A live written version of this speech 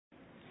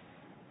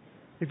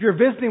If you're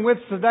visiting with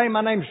us today,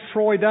 my name's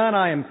Troy Dunn.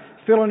 I am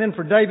filling in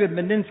for David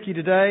Medinsky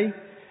today,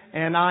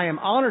 and I am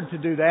honored to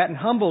do that and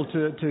humbled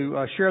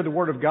to share the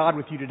Word of God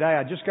with you today.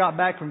 I just got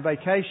back from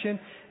vacation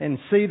and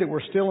see that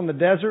we're still in the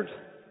desert,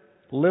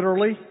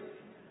 literally.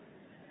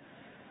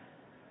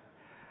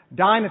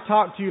 Dinah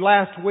talked to you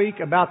last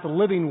week about the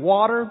living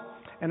water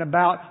and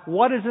about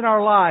what is in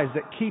our lives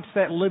that keeps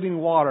that living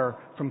water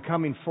from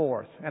coming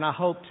forth. And I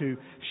hope to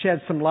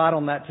shed some light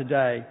on that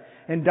today.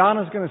 And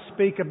Donna's going to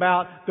speak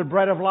about the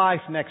bread of life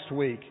next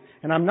week.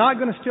 And I'm not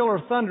going to steal her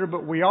thunder,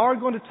 but we are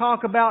going to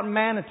talk about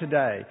manna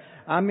today.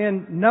 I'm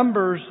in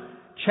Numbers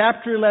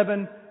chapter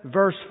 11,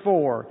 verse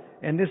 4.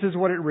 And this is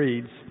what it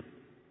reads.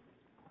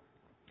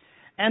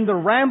 And the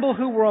rabble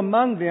who were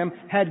among them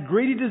had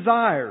greedy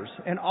desires,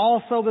 and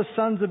also the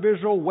sons of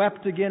Israel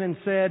wept again and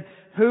said,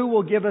 Who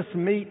will give us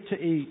meat to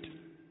eat?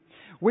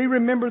 We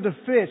remember the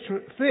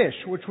fish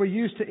which we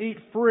used to eat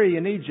free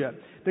in Egypt,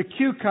 the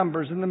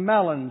cucumbers and the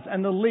melons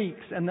and the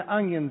leeks and the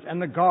onions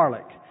and the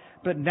garlic.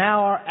 But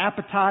now our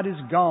appetite is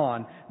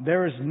gone.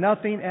 There is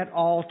nothing at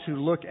all to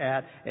look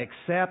at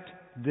except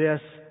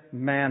this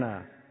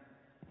manna.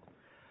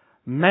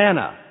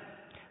 Manna.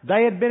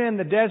 They had been in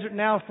the desert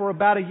now for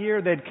about a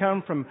year. They'd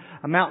come from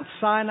Mount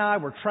Sinai,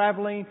 were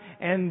traveling,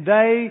 and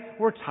they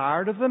were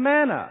tired of the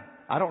manna.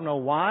 I don't know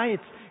why.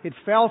 It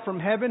fell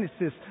from heaven. It's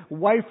this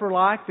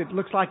wafer-like that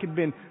looks like it'd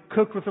been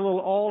cooked with a little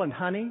oil and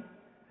honey.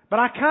 But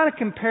I kind of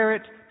compare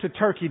it to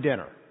turkey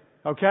dinner.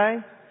 Okay?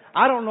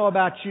 I don't know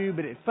about you,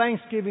 but at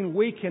Thanksgiving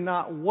we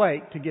cannot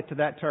wait to get to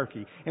that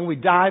turkey. And we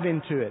dive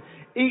into it.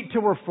 Eat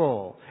till we're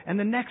full. And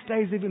the next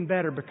day is even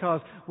better because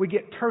we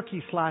get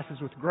turkey slices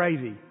with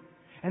gravy.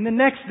 And the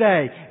next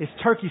day it's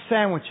turkey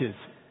sandwiches.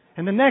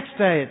 And the next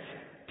day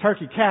it's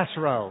turkey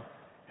casserole.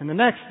 And the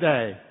next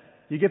day,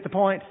 you get the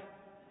point?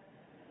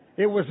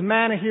 It was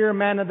manna here,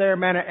 manna there,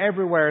 manna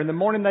everywhere. In the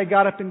morning they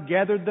got up and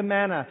gathered the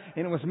manna.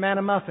 And it was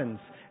manna muffins.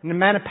 And the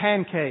manna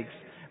pancakes.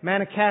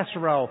 Manna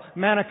casserole.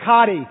 Manna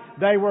cotti.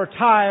 They were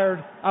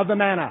tired of the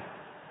manna.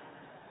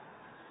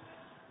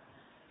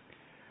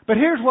 But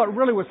here's what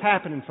really was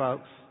happening,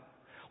 folks.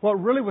 What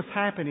really was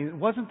happening, it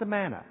wasn't the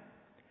manna.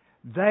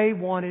 They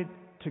wanted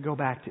to go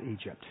back to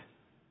Egypt.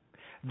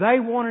 They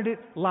wanted it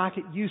like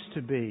it used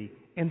to be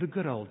in the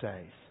good old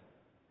days.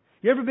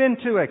 You ever been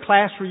to a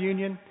class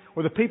reunion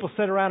where the people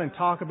sit around and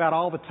talk about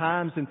all the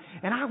times? And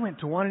I went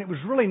to one and it was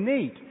really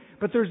neat.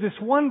 But there's this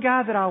one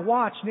guy that I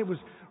watched and it was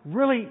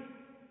really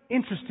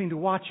interesting to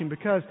watch him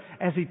because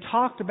as he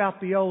talked about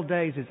the old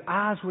days, his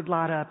eyes would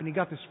light up and he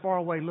got this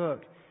faraway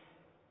look.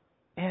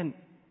 And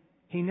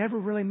he never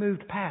really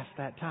moved past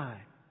that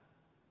time.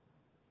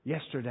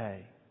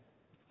 Yesterday.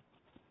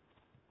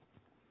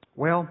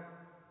 Well,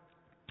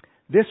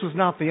 this was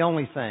not the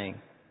only thing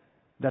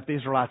that the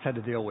Israelites had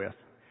to deal with.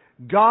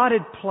 God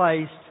had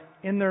placed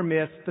in their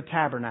midst the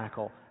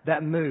tabernacle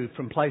that moved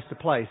from place to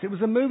place. It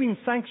was a moving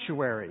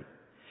sanctuary.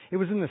 It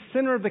was in the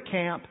center of the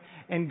camp,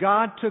 and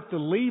God took the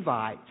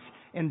Levites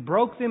and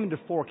broke them into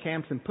 4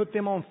 camps and put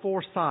them on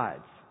 4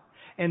 sides.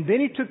 And then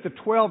He took the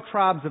 12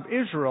 tribes of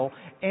Israel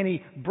and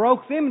He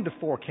broke them into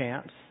 4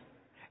 camps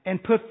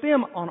and put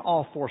them on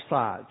all 4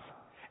 sides.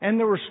 And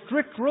there were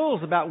strict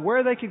rules about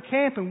where they could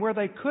camp and where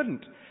they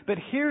couldn't. But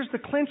here's the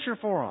clincher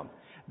for them.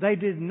 They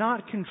did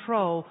not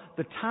control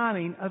the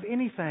timing of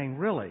anything,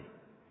 really.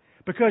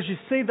 Because you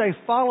see, they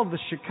followed the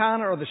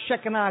Shekinah or the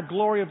Shekinah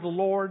glory of the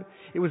Lord.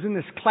 it was in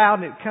this cloud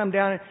and it come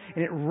down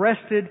and it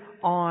rested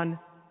on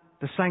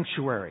the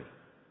sanctuary.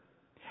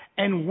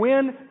 And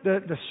when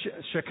the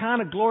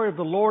Shekinah glory of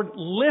the Lord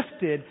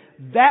lifted,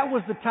 that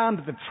was the time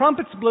that the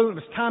trumpets blew. It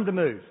was time to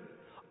move.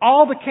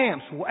 All the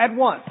camps at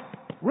once,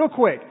 real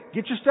quick,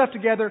 get your stuff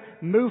together,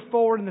 move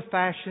forward in the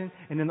fashion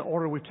and in the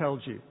order we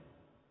told you.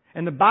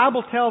 And the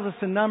Bible tells us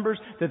in Numbers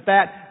that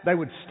they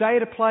would stay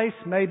at a place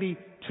maybe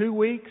 2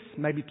 weeks,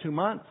 maybe 2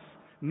 months,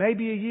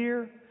 maybe a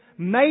year,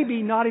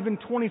 maybe not even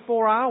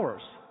 24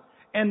 hours.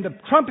 And the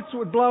trumpets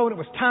would blow and it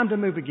was time to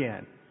move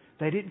again.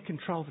 They didn't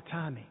control the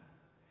timing.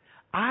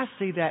 I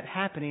see that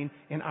happening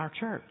in our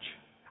church.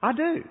 I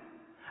do.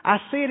 I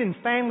see it in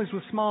families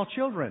with small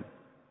children.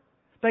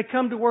 They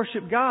come to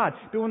worship God,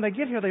 but when they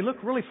get here, they look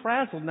really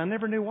frazzled, and I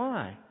never knew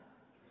why.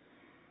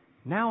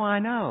 Now I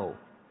know.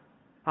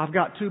 I've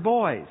got 2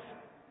 boys.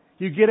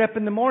 You get up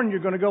in the morning, you're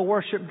going to go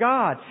worship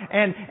God,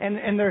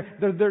 and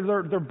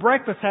their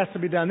breakfast has to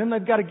be done. Then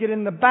they've got to get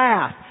in the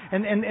bath,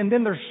 and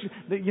then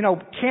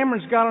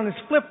Cameron's got on his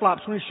flip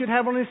flops when he should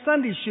have on his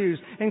Sunday shoes,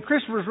 and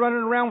Christopher's running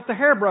around with the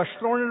hairbrush,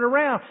 throwing it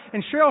around,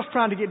 and Cheryl's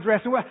trying to get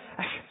dressed.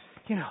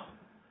 And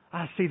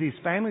I see these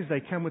families.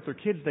 They come with their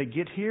kids. They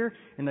get here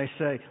and they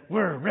say,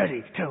 "We're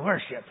ready to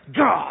worship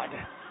God,"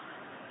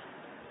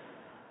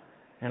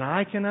 and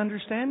I can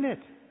understand it.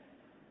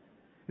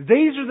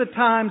 These are the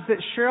times that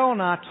Cheryl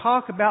and I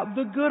talk about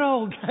the good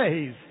old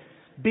days.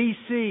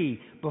 BC,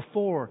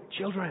 before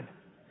children.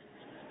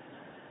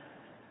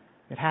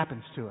 It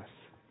happens to us.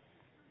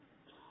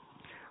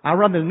 I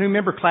run the new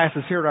member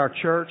classes here at our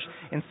church,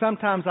 and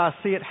sometimes I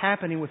see it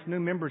happening with new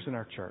members in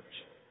our church.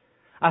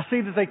 I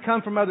see that they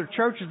come from other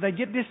churches. They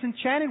get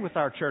disenchanted with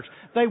our church.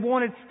 They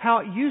wanted how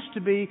it used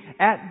to be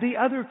at the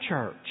other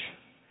church.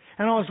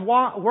 And I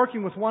was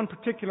working with one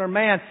particular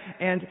man,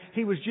 and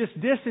he was just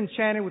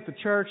disenchanted with the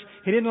church.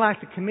 He didn't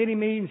like the committee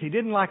meetings. He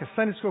didn't like a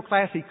Sunday school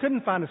class. He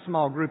couldn't find a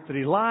small group that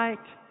he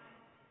liked.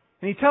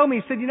 And he told me,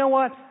 he said, you know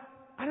what?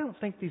 I don't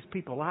think these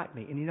people like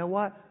me. And you know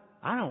what?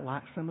 I don't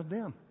like some of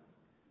them.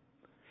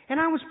 And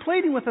I was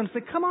pleading with him,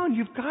 said, come on,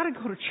 you've got to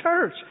go to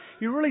church.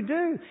 You really do.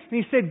 And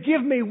he said,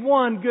 give me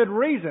one good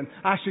reason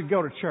I should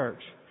go to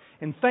church.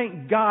 And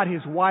thank God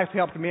his wife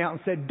helped me out and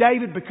said,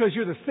 David, because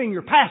you're the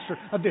senior pastor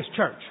of this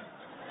church.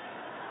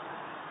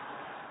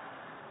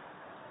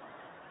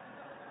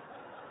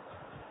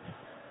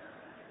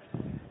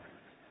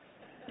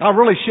 I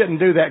really shouldn't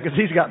do that because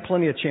he's got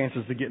plenty of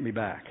chances to get me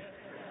back.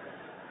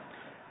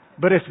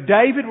 But if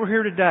David were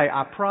here today,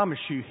 I promise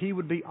you, he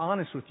would be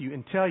honest with you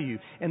and tell you,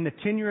 in the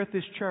tenure at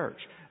this church,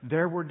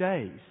 there were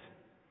days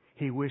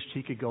he wished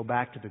he could go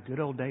back to the good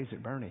old days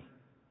at Bernie.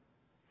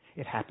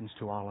 It happens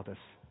to all of us.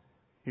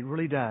 It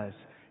really does.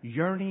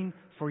 Yearning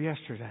for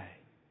yesterday.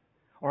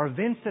 Or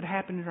events that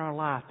happened in our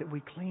life that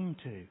we cling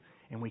to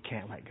and we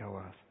can't let go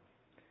of.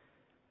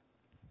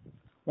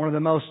 One of the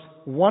most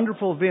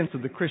wonderful events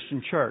of the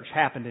Christian church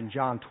happened in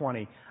John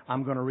 20.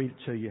 I'm going to read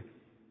it to you.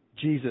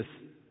 Jesus'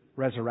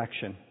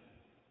 resurrection.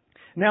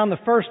 Now on the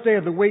first day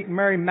of the week,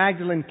 Mary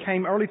Magdalene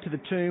came early to the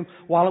tomb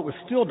while it was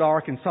still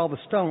dark and saw the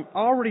stone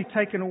already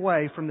taken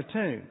away from the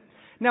tomb.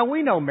 Now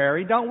we know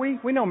Mary, don't we?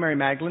 We know Mary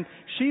Magdalene.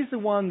 She's the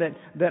one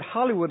that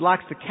Hollywood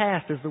likes to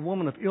cast as the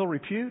woman of ill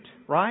repute,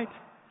 right?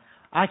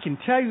 I can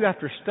tell you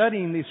after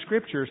studying these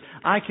scriptures,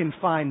 I can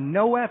find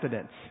no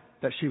evidence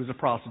that she was a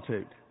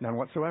prostitute. None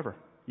whatsoever.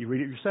 You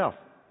read it yourself.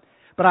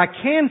 But I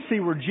can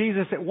see where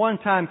Jesus at one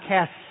time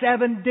cast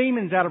 7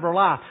 demons out of her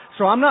life.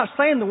 So I'm not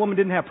saying the woman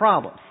didn't have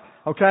problems.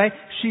 Okay?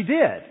 She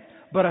did.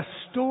 But a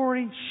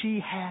story she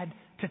had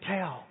to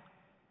tell.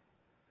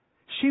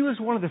 She was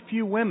one of the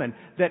few women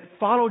that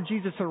followed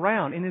Jesus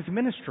around in his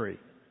ministry.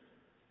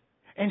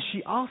 And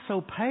she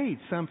also paid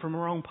some from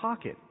her own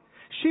pocket.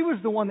 She was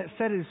the one that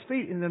sat at his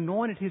feet and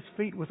anointed his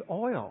feet with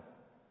oil.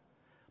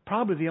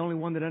 Probably the only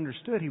one that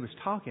understood he was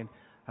talking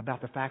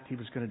about the fact he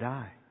was going to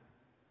die.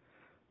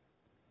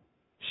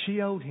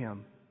 She owed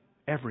him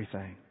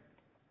everything.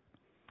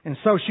 And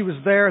so she was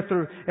there at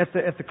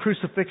the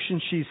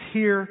crucifixion. She's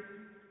here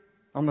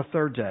on the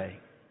 3rd day.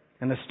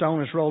 And the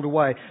stone is rolled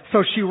away.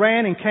 So she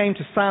ran and came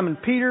to Simon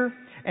Peter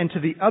and to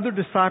the other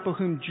disciple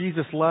whom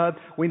Jesus loved.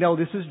 We know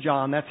this is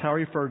John. That's how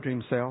he referred to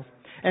himself.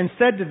 And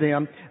said to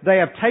them, they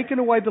have taken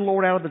away the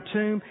Lord out of the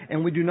tomb,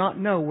 and we do not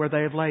know where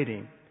they have laid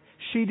him.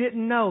 She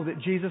didn't know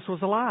that Jesus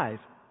was alive.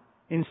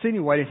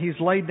 Insinuated he's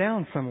laid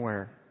down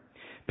somewhere.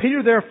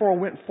 Peter therefore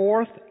went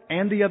forth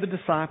and the other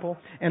disciple,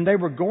 and they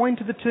were going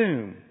to the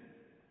tomb.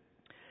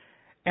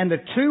 And the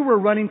two were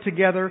running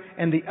together,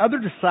 and the other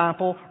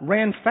disciple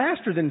ran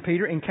faster than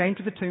Peter and came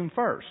to the tomb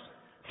first.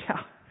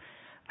 Now,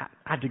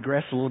 I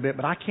digress a little bit,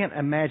 but I can't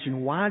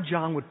imagine why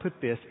John would put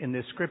this in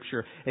this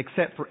scripture,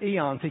 except for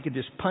eons. He could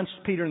just punch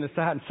Peter in the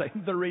side and say,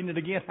 they're reading it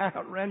again. I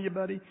outran you,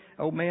 buddy.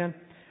 Oh, man.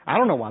 I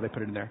don't know why they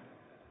put it in there.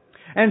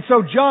 And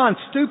so John,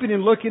 stooping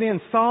and looking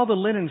in, saw the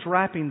linens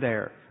wrapping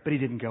there, but he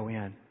didn't go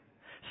in.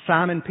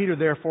 Simon Peter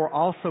therefore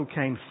also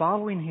came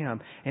following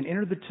him and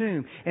entered the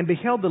tomb and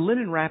beheld the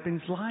linen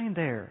wrappings lying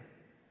there.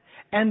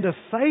 And the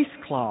face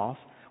cloth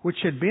which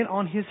had been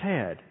on his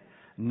head,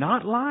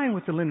 not lying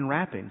with the linen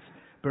wrappings,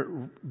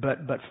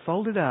 but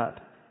folded up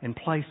and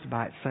placed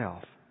by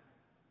itself.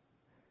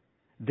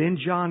 Then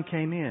John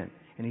came in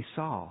and he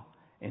saw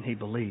and he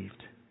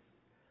believed.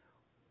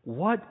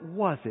 What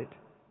was it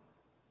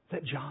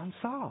that John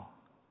saw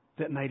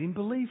that made him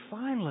believe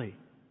finally?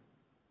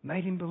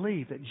 Made him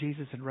believe that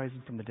Jesus had raised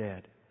him from the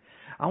dead.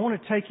 I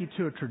want to take you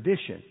to a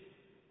tradition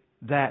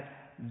that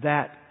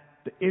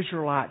the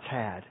Israelites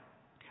had.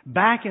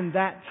 Back in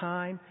that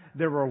time,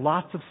 there were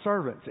lots of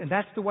servants, and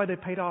that's the way they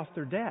paid off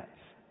their debts.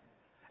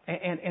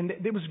 And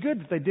it was good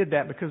that they did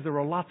that because there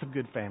were lots of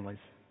good families.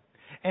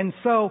 And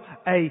so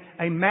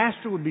a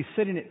master would be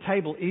sitting at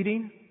table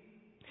eating,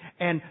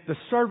 and the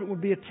servant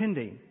would be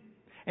attending.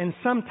 And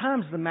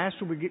sometimes the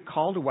master would get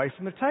called away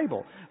from the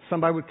table.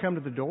 Somebody would come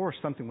to the door or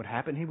something would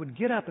happen. He would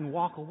get up and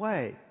walk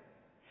away.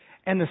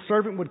 And the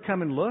servant would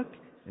come and look.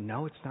 And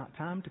no, it's not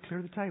time to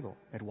clear the table.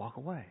 They'd walk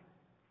away.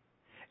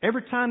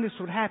 Every time this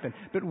would happen.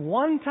 But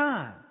one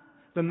time,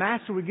 the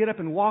master would get up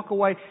and walk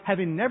away,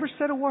 having never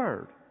said a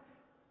word.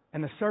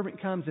 And the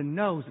servant comes and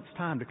knows it's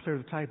time to clear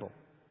the table.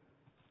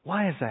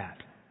 Why is that?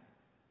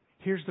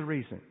 Here's the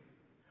reason.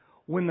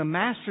 When the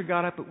master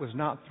got up, it was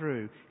not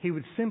through. He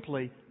would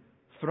simply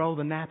throw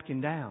the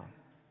napkin down.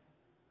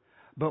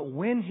 But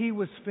when he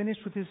was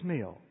finished with his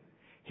meal,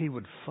 he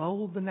would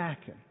fold the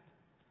napkin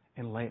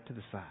and lay it to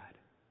the side.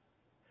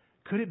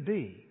 Could it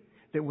be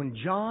that when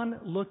John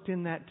looked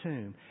in that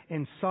tomb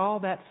and saw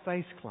that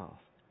face cloth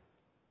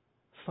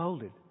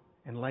folded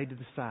and laid to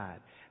the side,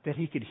 that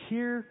he could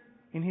hear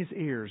in his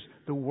ears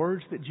the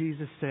words that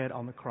Jesus said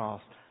on the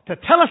cross,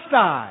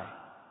 "Tetelestai,"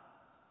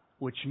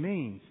 which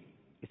means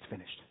it's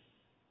finished.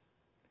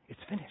 It's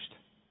finished.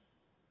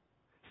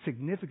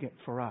 Significant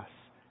for us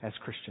as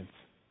Christians.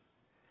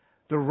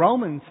 The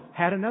Romans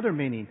had another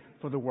meaning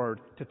for the word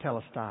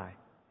tetelestai.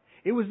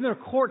 It was in their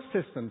court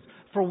systems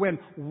for when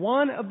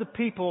one of the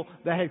people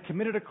that had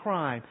committed a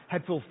crime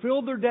had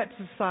fulfilled their debt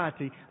to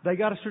society, they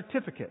got a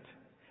certificate.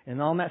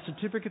 And on that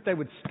certificate they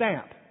would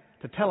stamp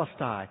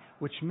tetelestai,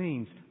 which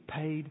means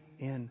paid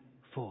in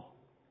full.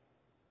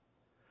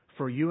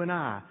 For you and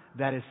I,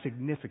 that is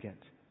significant.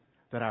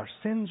 That our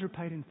sins are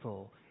paid in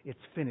full. It's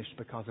finished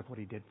because of what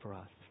He did for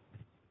us.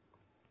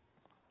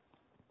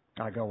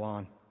 I go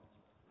on.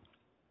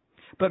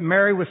 But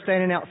Mary was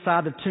standing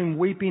outside the tomb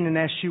weeping, and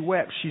as she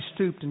wept, she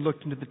stooped and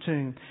looked into the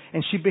tomb.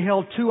 And she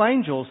beheld two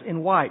angels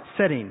in white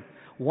sitting,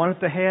 one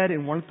at the head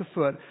and one at the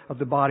foot of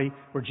the body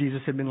where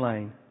Jesus had been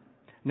laying.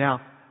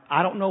 Now,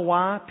 I don't know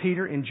why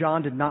Peter and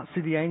John did not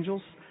see the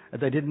angels.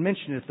 They didn't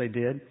mention it if they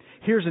did.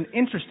 Here's an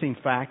interesting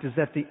fact, is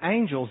that the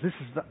angels, this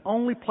is the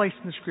only place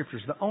in the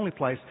Scriptures, the only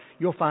place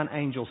you'll find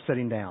angels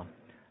sitting down.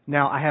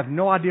 Now, I have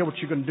no idea what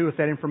you're going to do with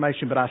that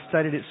information, but I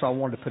studied it, so I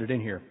wanted to put it in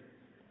here.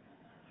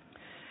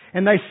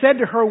 And they said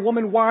to her,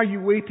 "Woman, why are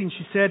you weeping?"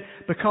 She said,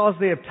 "Because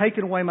they have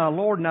taken away my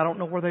Lord, and I don't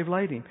know where they've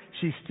laid Him."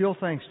 She still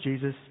thinks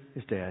Jesus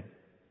is dead.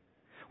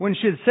 When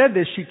she had said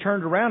this, she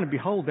turned around, and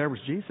behold, there was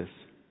Jesus.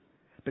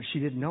 But she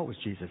didn't know it was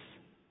Jesus.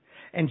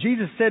 And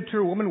Jesus said to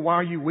her, "Woman, why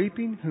are you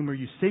weeping? Whom are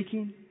you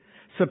seeking?"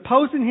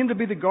 Supposing Him to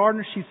be the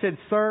gardener, she said,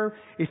 "Sir,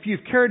 if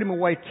you've carried Him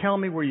away, tell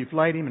me where you've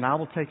laid Him, and I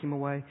will take Him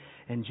away."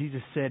 And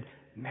Jesus said,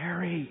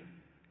 "Mary."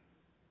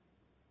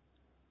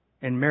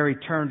 And Mary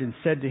turned and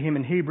said to Him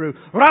in Hebrew,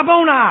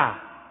 "Rabboni!"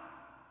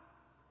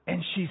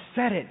 And she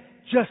said it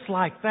just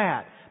like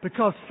that.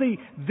 Because, see,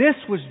 this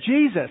was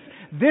Jesus.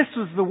 This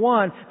was the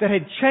one that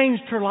had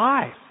changed her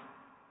life.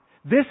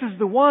 This is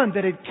the one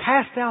that had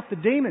cast out the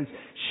demons.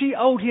 She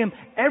owed Him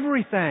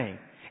everything.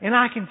 And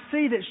I can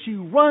see that she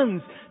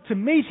runs to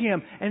meet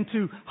Him and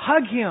to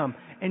hug Him.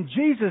 And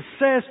Jesus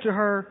says to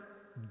her,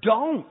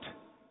 "Don't."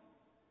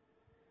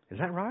 Is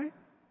that right?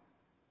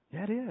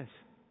 Yeah, it is.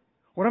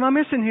 What am I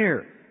missing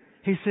here?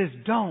 He says,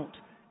 "Don't.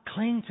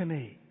 Cling to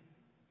me."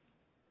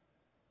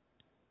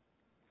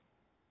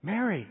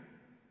 Mary,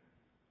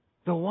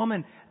 the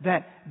woman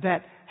that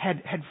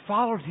had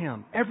followed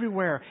Him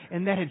everywhere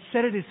and that had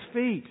sat at His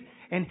feet.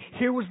 And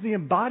here was the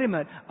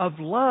embodiment of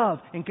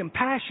love and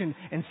compassion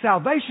and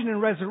salvation and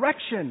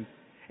resurrection.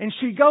 And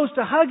she goes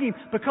to hug Him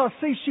because,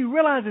 see, she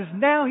realizes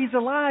now He's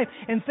alive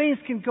and things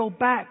can go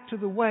back to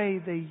the way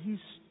they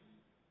used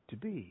to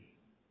be.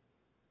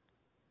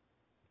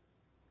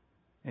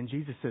 And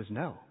Jesus says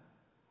no.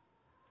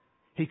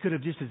 He could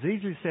have just as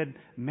easily said,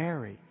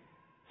 "Mary,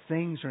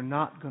 things are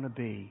not going to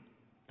be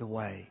the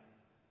way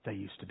they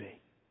used to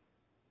be."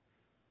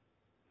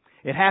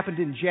 It happened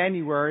in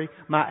January.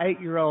 My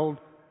 8-year-old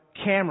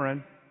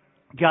Cameron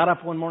got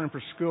up one morning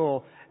for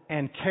school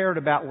and cared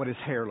about what his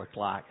hair looked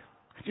like.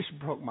 It just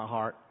broke my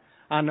heart.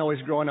 I know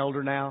he's growing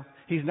older now.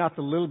 He's not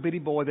the little bitty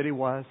boy that he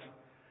was.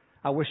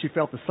 I wish he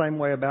felt the same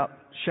way about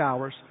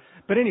showers.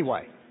 But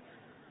anyway,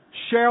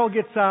 Cheryl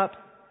gets up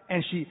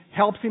and she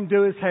helps him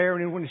do his hair,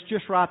 and when it's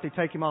just right, they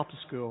take him off to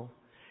school.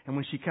 And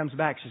when she comes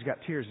back, she's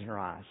got tears in her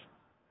eyes.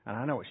 And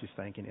I know what she's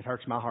thinking. It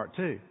hurts my heart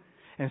too.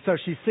 And so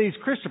she sees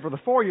Christopher, the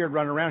 4-year-old,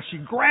 running around. She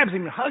grabs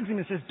him and hugs him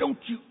and says, "Don't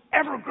you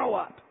ever grow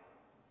up."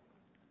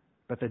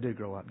 But they do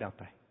grow up, don't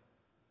they?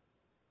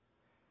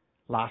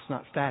 Life's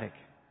not static.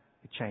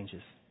 It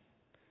changes.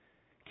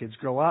 Kids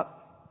grow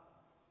up.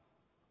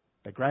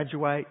 They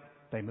graduate.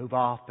 They move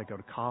off. They go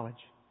to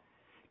college.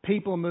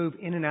 People move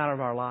in and out of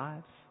our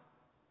lives.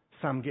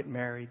 Some get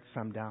married.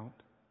 Some don't.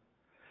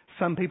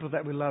 Some people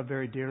that we love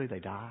very dearly, they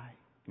die.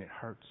 And it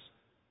hurts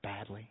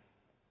badly.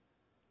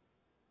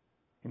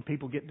 And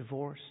people get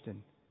divorced.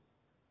 And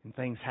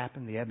things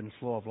happen. The ebb and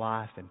flow of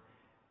life.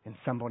 And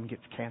someone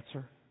gets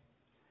cancer.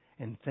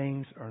 And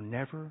things are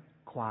never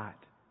quite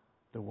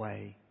the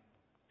way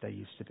they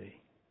used to be.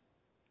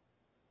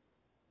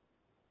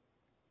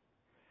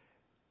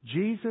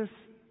 Jesus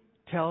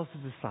tells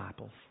His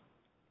disciples,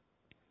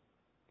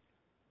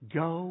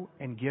 "Go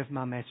and give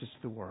my message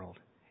to the world.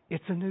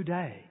 It's a new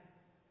day.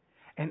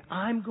 And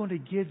I'm going to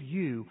give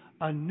you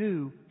a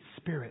new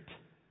spirit.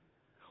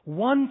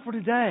 One for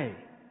today.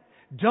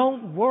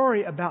 Don't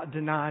worry about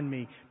denying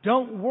me.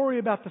 Don't worry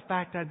about the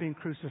fact I've been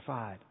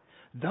crucified.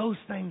 Those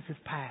things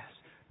have passed.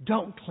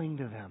 Don't cling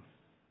to them."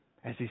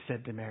 As He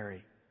said to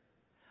Mary,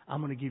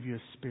 "I'm going to give you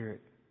a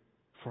spirit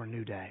for a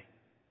new day."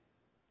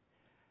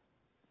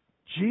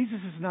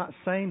 Jesus is not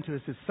saying to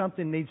us if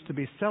something needs to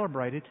be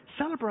celebrated,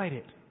 celebrate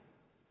it.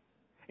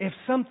 If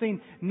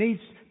something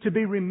needs to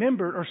be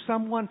remembered or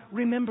someone,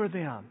 remember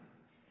them.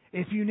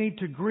 If you need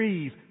to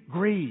grieve,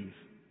 grieve.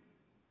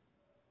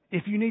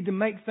 If you need to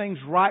make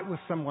things right with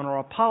someone or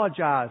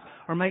apologize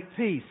or make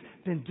peace,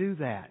 then do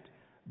that.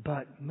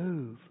 But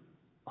move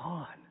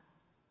on.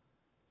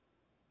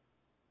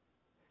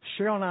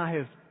 Cheryl and I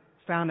have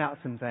found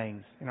out some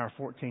things in our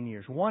 14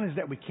 years. One is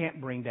that we can't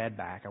bring Dad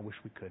back. I wish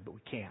we could, but we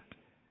can't.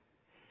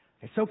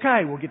 It's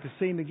okay. We'll get to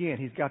see him again.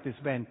 He's got this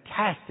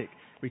fantastic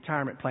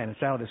retirement plan.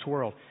 It's out of this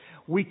world.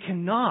 We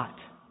cannot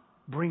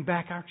bring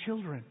back our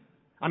children.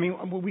 I mean,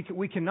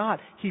 we cannot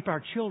keep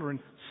our children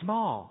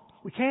small.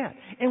 We can't.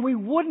 And we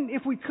wouldn't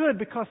if we could,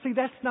 because, see,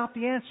 that's not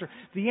the answer.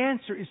 The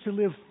answer is to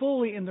live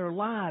fully in their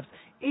lives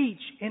each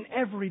and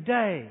every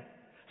day,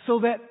 so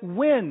that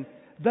when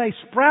they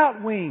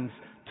sprout wings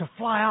to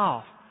fly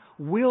off,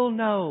 we'll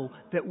know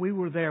that we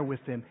were there with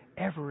them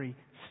every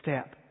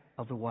step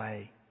of the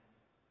way.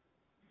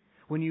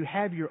 When you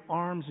have your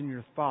arms and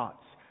your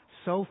thoughts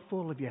so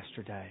full of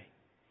yesterday,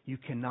 you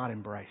cannot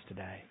embrace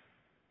today.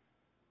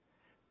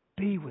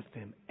 Be with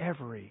them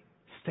every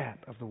step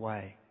of the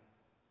way.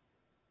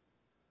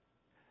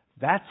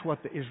 That's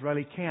what the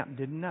Israeli camp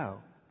didn't know,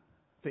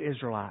 the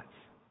Israelites.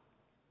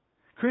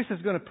 Chris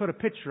is going to put a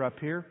picture up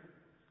here,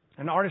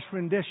 an artist's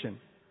rendition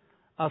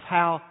of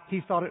how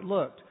he thought it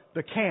looked,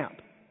 the camp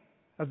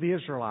of the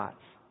Israelites.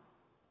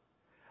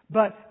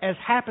 But as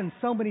happened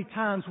so many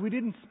times, we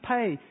didn't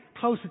pay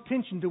close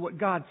attention to what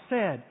God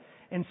said.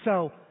 And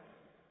so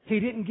he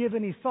didn't give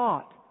any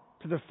thought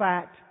to the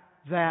fact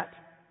that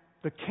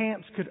the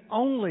camps could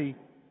only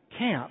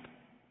camp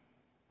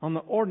on the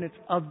ordinance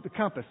of the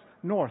compass,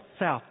 north,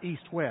 south,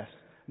 east, west.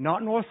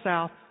 Not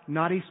north-south,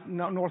 not east,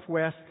 not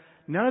northwest,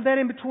 none of that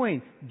in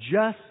between.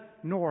 Just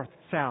north,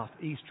 south,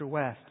 east, or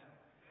west.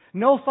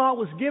 No thought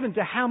was given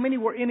to how many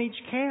were in each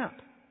camp.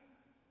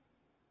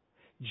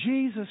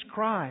 Jesus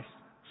Christ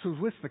was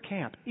with the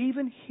camp.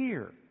 Even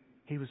here,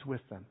 He was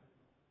with them.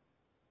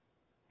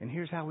 And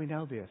here's how we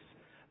know this.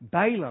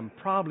 Balaam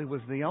probably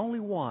was the only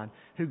one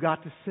who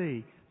got to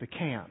see the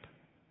camp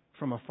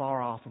from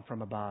afar off and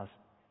from above.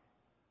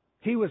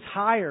 He was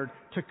hired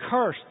to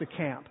curse the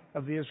camp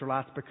of the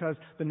Israelites because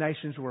the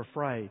nations were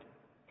afraid.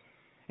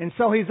 And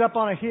so he's up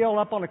on a hill,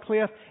 up on a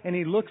cliff, and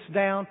he looks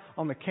down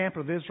on the camp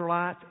of the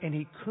Israelites, and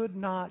he could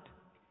not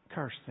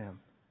curse them.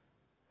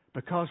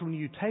 Because when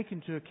you take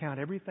into account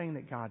everything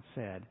that God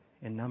said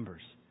in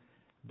Numbers,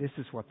 this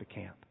is what the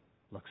camp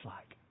looks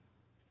like.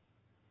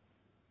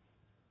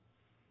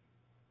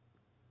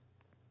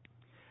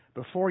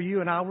 Before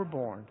you and I were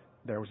born,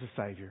 there was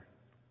a Savior.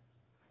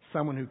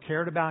 Someone who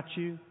cared about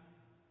you,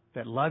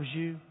 that loves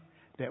you,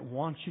 that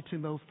wants you to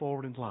move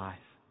forward in life.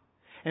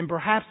 And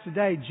perhaps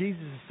today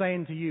Jesus is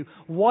saying to you,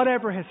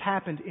 whatever has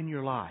happened in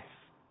your life,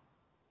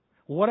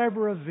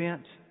 whatever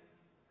event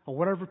or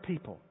whatever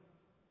people,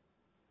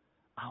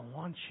 I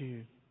want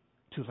you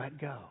to let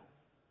go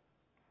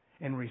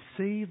and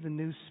receive the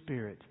new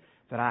spirit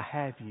that I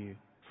have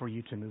for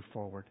you to move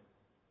forward.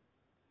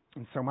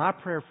 And so my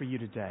prayer for you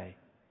today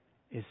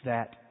is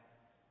that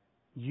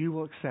you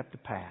will accept the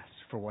past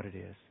for what it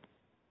is.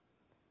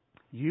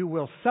 You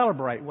will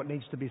celebrate what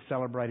needs to be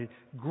celebrated,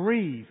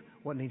 grieve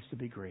what needs to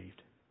be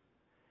grieved.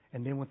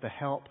 And then with the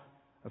help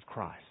of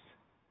Christ,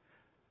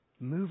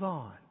 move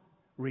on,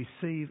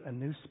 receive a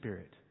new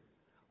spirit,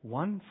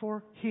 one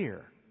for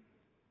here,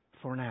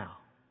 for now,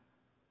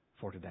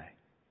 for today.